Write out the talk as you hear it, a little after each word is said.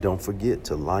Don't forget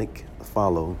to like,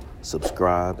 follow,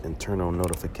 subscribe, and turn on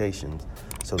notifications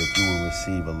so that you will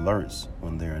receive alerts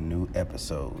when there are new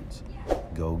episodes.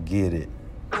 Go get it.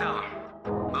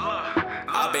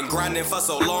 I've been grinding for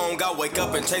so long, I wake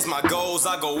up and chase my goals.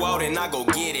 I go out and I go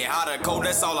get it. How to code,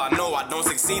 that's all I know. I don't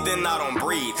succeed, then I don't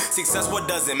breathe. Success, what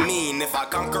does it mean? If I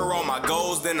conquer all my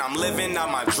goals, then I'm living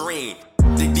out my dream.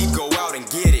 Dig deep, go out and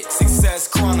get it. Success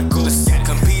Chronicles,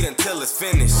 compete until it's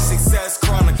finished. Success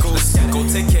Chronicles, go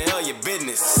take care of your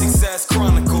business. Success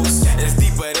Chronicles, it's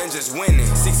deeper than just winning.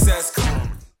 Success Chronicles.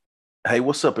 Hey,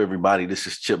 what's up, everybody? This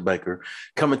is Chip Baker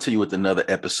coming to you with another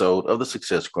episode of the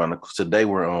Success Chronicles. Today,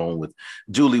 we're on with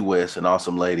Julie West, an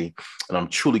awesome lady, and I'm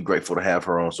truly grateful to have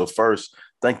her on. So first,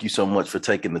 thank you so much for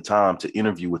taking the time to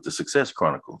interview with the Success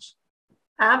Chronicles.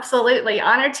 Absolutely.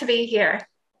 Honored to be here.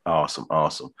 Awesome.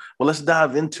 Well, let's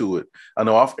dive into it. I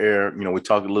know off air, we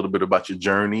talked a little bit about your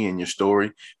journey and your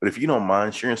story, but if you don't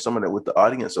mind sharing some of that with the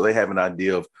audience so they have an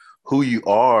idea of who you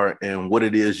are and what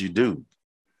it is you do.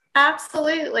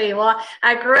 Absolutely. Well,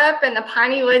 I grew up in the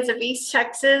piney woods of East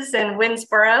Texas in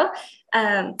Winnsboro.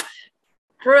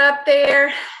 Grew up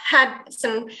there, had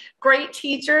some great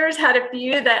teachers, had a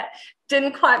few that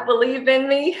didn't quite believe in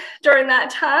me during that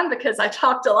time because I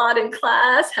talked a lot in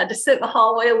class, had to sit in the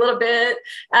hallway a little bit,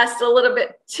 asked a little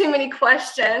bit too many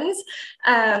questions.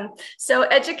 So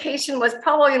education was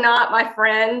probably not my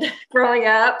friend growing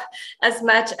up as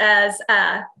much as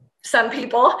some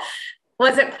people.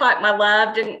 Wasn't quite my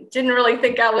love, didn't really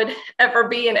think I would ever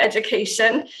be in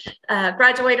education.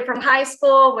 Graduated from high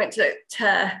school, went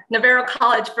to Navarro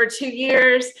College for 2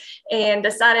 years and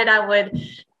decided I would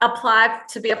apply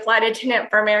to be a flight attendant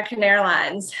for American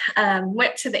Airlines.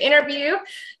 Went to the interview,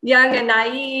 young and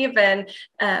naive, and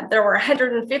there were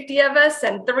 150 of us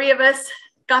and 3 of us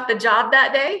got the job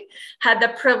that day. Had the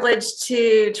privilege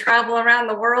to travel around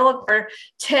the world for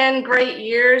 10 great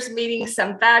years, meeting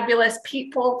some fabulous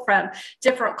people from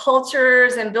different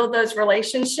cultures and build those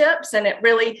relationships. And it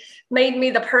really made me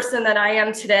the person that I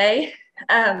am today.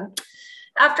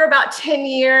 After about 10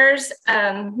 years,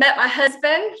 met my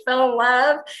husband, fell in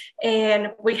love,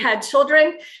 and we had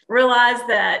children, realized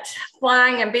that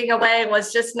flying and being away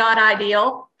was just not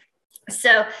ideal.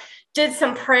 So did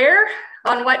some prayer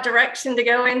on what direction to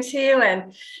go into,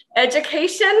 and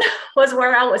education was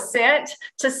where I was sent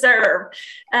to serve.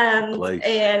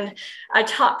 And I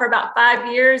taught for about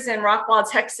 5 years in Rockwall,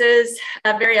 Texas,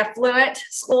 a very affluent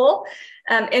school.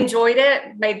 Enjoyed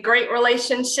it, made great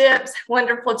relationships,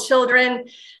 wonderful children,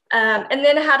 and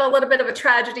then had a little bit of a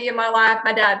tragedy in my life.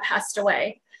 My dad passed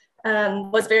away.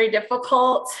 Was very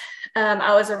difficult.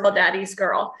 I was a real daddy's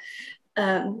girl.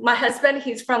 My husband,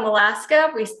 he's from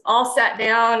Alaska. We all sat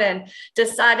down and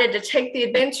decided to take the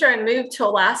adventure and move to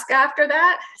Alaska after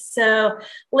that. So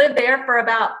lived there for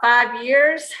about 5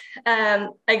 years.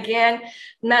 Again,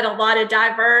 met a lot of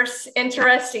diverse,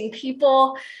 interesting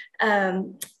people.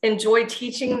 Enjoyed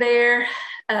teaching there.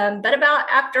 But about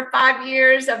after 5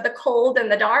 years of the cold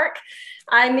and the dark,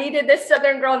 this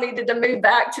Southern girl needed to move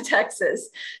back to Texas.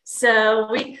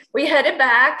 So we headed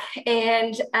back,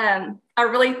 and I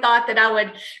really thought that I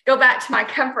would go back to my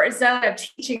comfort zone of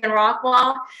teaching in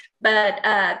Rockwall, but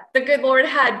the good Lord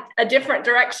had a different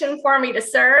direction for me to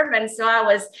serve. And so I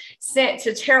was sent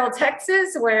to Terrell,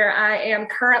 Texas, where I am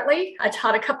currently. I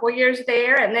taught a couple years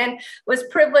there and then was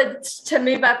privileged to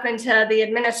move up into the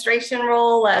administration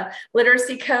role of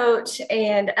literacy coach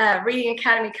and Reading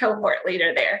Academy cohort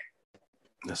leader there.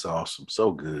 That's awesome.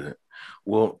 So good.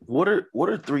 Well, what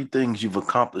are 3 things you've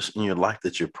accomplished in your life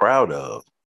that you're proud of?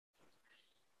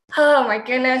 Oh my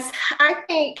goodness. I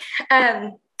think,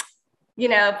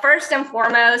 first and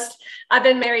foremost, I've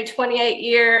been married 28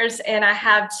 years and I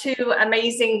have 2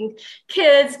 amazing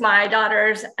kids. My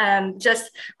daughter's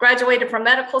just graduated from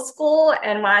medical school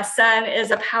and my son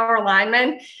is a power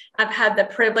lineman. I've had the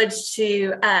privilege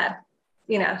to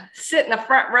sit in the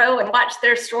front row and watch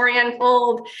their story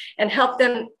unfold and help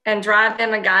them and drive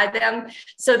them and guide them.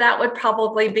 So that would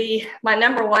probably be my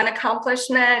number 1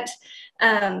 accomplishment.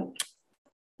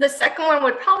 The second one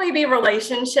would probably be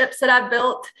relationships that I've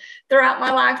built throughout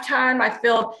my lifetime. I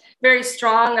feel very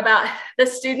strong about the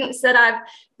students that I've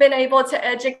been able to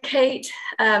educate.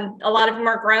 A lot of them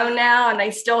are grown now and they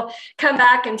still come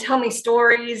back and tell me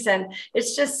stories. And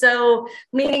it's just so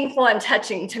meaningful and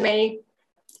touching to me.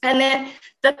 And then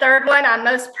the third one I'm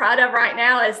most proud of right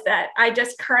now is that I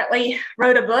just currently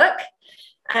wrote a book.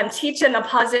 I'm teaching the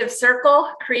Positive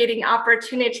Circle, creating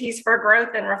opportunities for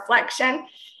growth and reflection.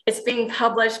 It's being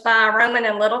published by Rowman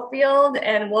and Littlefield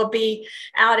and will be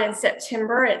out in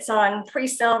September. It's on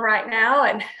pre-sale right now.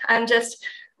 And I'm just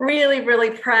really, really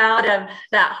proud of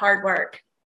that hard work.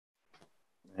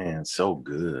 Man, so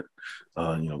good.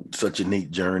 Such a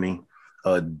neat journey.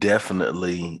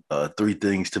 Definitely three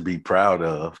things to be proud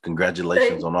of. Congratulations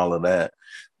Thank, on all of that.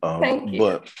 thank you.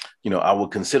 But I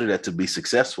would consider that to be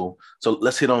successful. So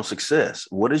let's hit on success.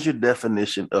 What is your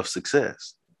definition of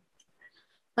success?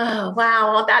 Oh,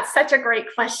 wow. Well, that's such a great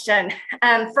question.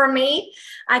 For me,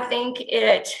 I think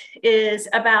it is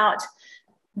about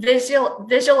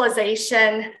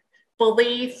visualization,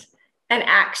 belief, and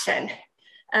action.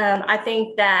 I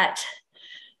think that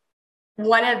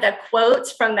one of the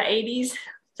quotes from the 80s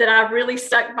that I really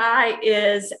stuck by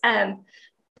is,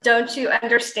 don't you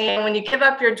understand when you give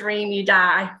up your dream, you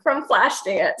die, from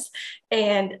Flashdance.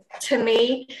 And to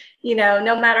me,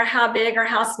 no matter how big or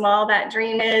how small that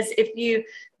dream is, if you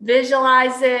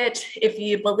visualize it, if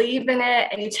you believe in it,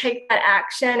 and you take that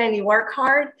action and you work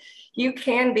hard, you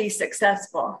can be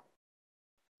successful.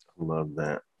 Love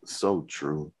that. So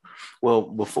true. Well,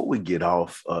 before we get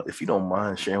off, if you don't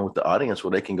mind sharing with the audience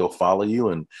where they can go follow you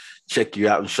and check you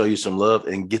out and show you some love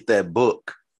and get that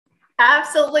book.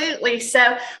 Absolutely.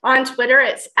 So on Twitter,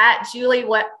 it's at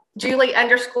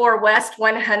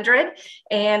Julie_West100.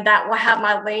 And that will have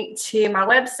my link to my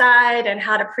website and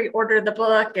how to pre-order the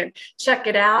book and check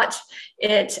it out.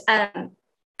 It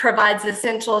provides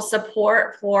essential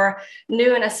support for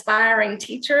new and aspiring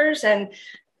teachers and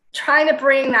trying to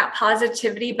bring that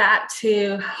positivity back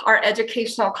to our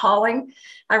educational calling.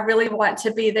 I really want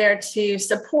to be there to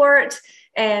support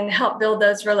and help build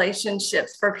those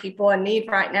relationships for people in need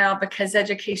right now, because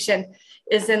education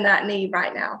is in that need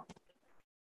right now.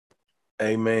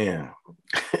 Amen.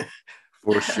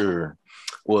 For sure.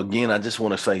 Well, again, I just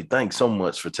want to say thanks so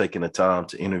much for taking the time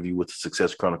to interview with the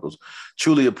Success Chronicles.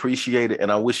 Truly appreciate it, and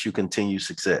I wish you continued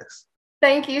success.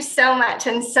 Thank you so much,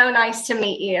 and so nice to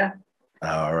meet you.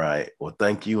 All right. Well,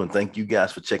 thank you, and thank you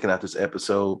guys for checking out this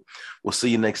episode. We'll see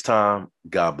you next time.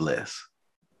 God bless.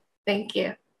 Thank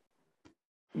you.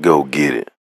 Go get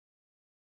it.